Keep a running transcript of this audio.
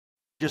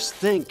Just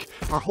think,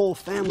 our whole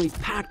family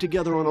packed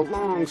together on a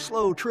long,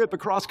 slow trip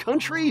across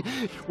country.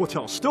 We'll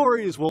tell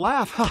stories, we'll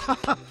laugh,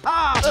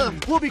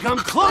 we'll become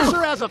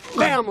closer as a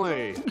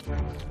family.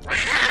 Get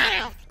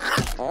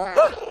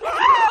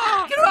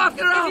her off! If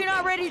you're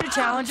not ready to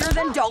challenge her,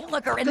 then don't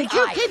look her in the eye.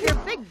 Could you keep your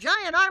big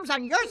giant arms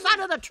on your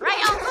side of the trail?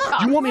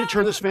 You want me to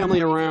turn this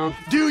family around?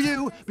 Do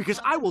you? Because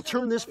I will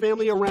turn this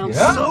family around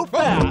so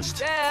fast.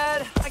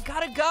 Dad, I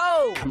gotta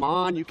go. Come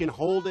on, you can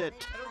hold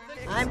it.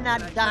 I'm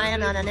not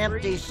dying on an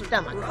empty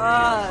stomach.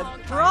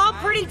 We're all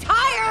pretty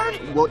tired.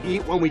 We'll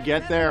eat when we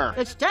get there.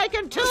 It's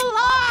taking too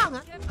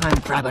long. I'm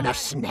grabbing a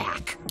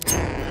snack.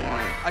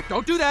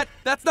 Don't do that.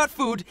 That's not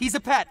food. He's a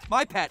pet.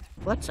 My pet.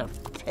 What's a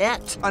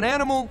pet? An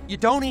animal you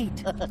don't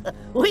eat.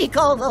 We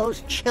call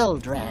those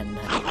children.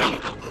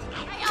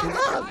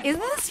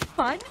 Isn't this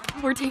fun?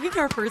 We're taking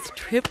our first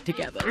trip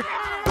together.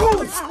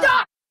 Oh,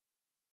 stop!